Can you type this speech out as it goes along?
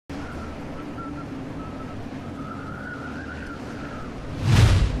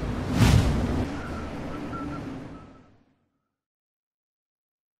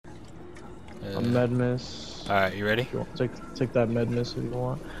A med miss. Alright, you ready? Take that med miss if you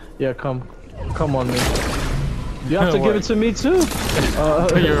want. Yeah, come on me. You have to give it to me too.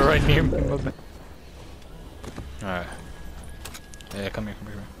 You're right near me. Alright. Yeah, come here.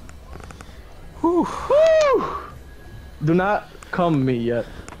 Whew. Whew. Do not come me yet.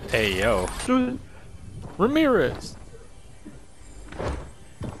 Hey, yo. Ramirez.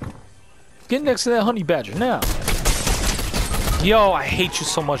 Get next to that honey badger now. Yo, I hate you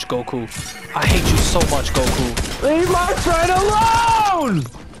so much, Goku. I hate you so much, Goku. Leave my friend alone!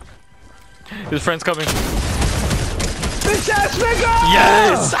 His friend's coming. Bitch ass nigga!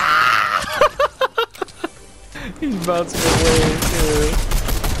 Yes! He's bouncing away.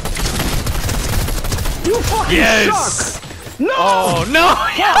 You fucking suck! No! Oh, no!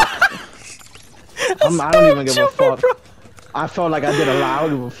 I don't even give a fuck. Bro. I felt like I did a lot. I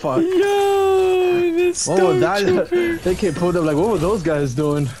don't give a fuck. Yo, this They can't pull up like, what were those guys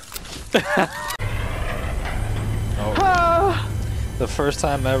doing? Oh. The first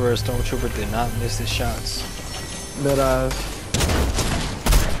time ever a stormtrooper did not miss his shots. That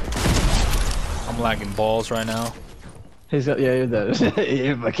I'm lagging balls right now. He's got, yeah, you're dead.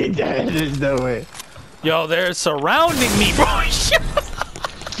 You're fucking dead. There's no way. Yo, they're surrounding me, bro.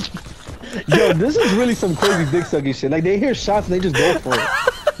 Yo, this is really some crazy dick sucking shit. Like, they hear shots and they just go for it.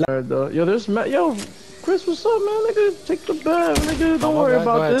 Yo, yo, Chris, what's up, man? Nigga, take the bag, nigga. Don't worry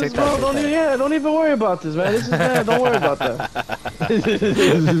about this, bro. Don't even worry about this, man. This is bad. Don't worry about that.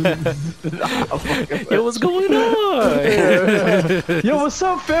 Yo, what's going on? Yo, what's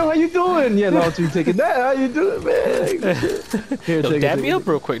up, fam? How you doing? Yeah, no, you taking that? How you doing, man? Here, yo, dab me up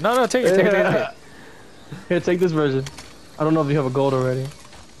real quick. No, take it. Here, take this version. I don't know if you have a gold already.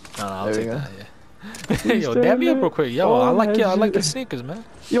 No, I'll take that. Yeah. Yo, dab me up real quick. Yo, I like your sneakers, man.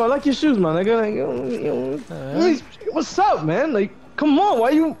 Yo, I like your shoes, man. Like, what's up, man? Like, come on, why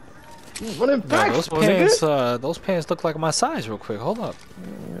you running back? Those pants look like my size, real quick. Hold up.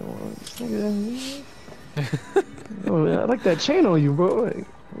 Oh, I like that chain on you, bro.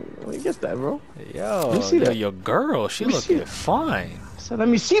 Let me get that, bro. Yo, let me see that. Your girl, she looking fine. So let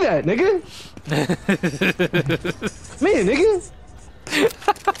me see that, nigga. Man, nigga.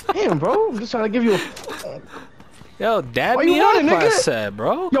 Damn, bro. I'm just trying to give you a. Yo, dab me up, I said,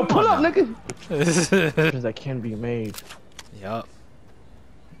 bro. Yo, pull up, nigga. That can be made. Yup.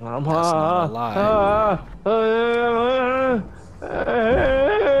 I'm That's not a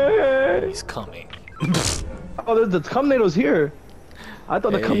lie. He's coming. Oh, the tornado's here. I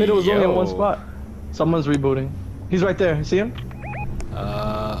thought the tornado was only in one spot. Someone's rebooting. He's right there. You see him?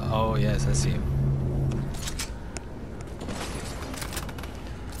 Oh yes, I see him.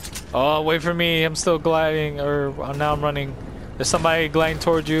 Oh, wait for me. I'm still gliding, or now I'm running. There's somebody gliding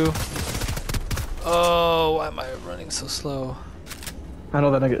towards you. Oh, why am I running so slow? I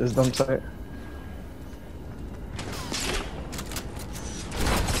know that nigga is dumb site.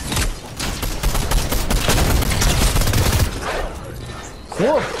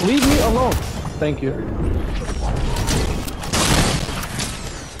 Wolf, leave me alone. Thank you.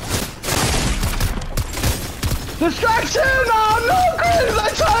 Distraction! Oh no, Chris! I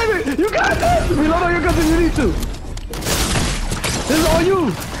tried it! You got this! Reload all your guns if you need to. This is all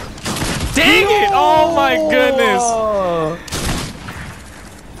you! Dang it! Oh my goodness!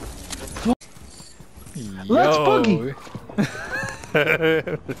 Let's boogie!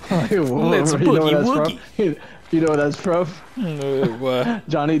 Let's boogie woogie! You know what that's from? What?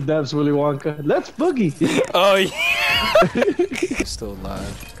 Johnny Depp's Willy Wonka. Let's boogie! Oh yeah! Still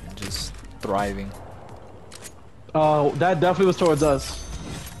alive. Just thriving. Oh, that definitely was towards us.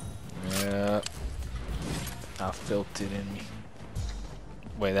 Yeah. I felt it in me.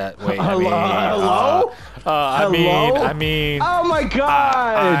 Wait, Hello? I mean. Oh my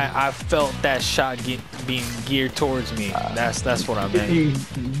god! I felt that shot being geared towards me. That's what I meant.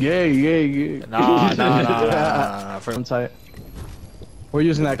 Yeah. Nah. I'm tight. We're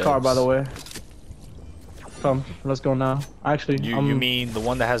using that car, by the way. Come, let's go now. Actually, you mean the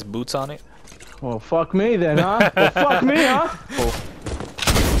one that has boots on it? Well, fuck me then, huh? Well, fuck me, huh? Oh.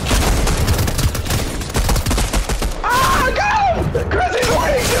 Ah, go! Chris, he's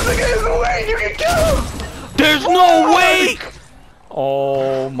away! You can kill him! There's no way!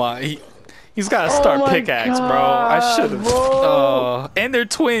 Oh my... He's gotta start pickaxe, bro. I should've... Oh, and they're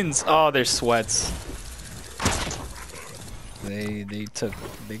twins. Oh, they're sweats. They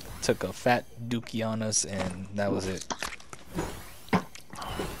took a fat dookie on us, and that was it.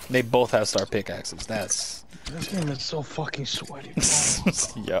 They both have star pickaxes. This game is so fucking sweaty,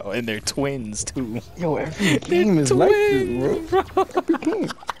 bro. Yo, and they're twins too. Yo, every game is like this, bro. Every game.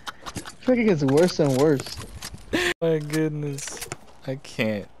 I feel like it gets worse and worse. My goodness, I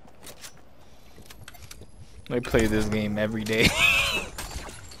can't. I play this game every day.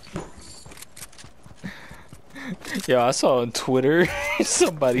 Yo, I saw on Twitter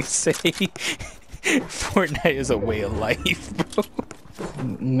somebody say Fortnite is a way of life, bro.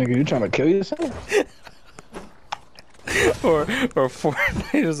 Nigga, you trying to kill yourself? or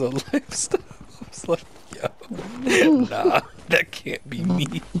Fortnite is a lifestyle. I was like, yo, nah, that can't be me.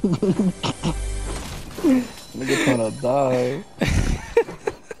 Nigga trying to die.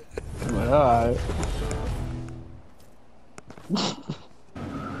 I'm like, alright.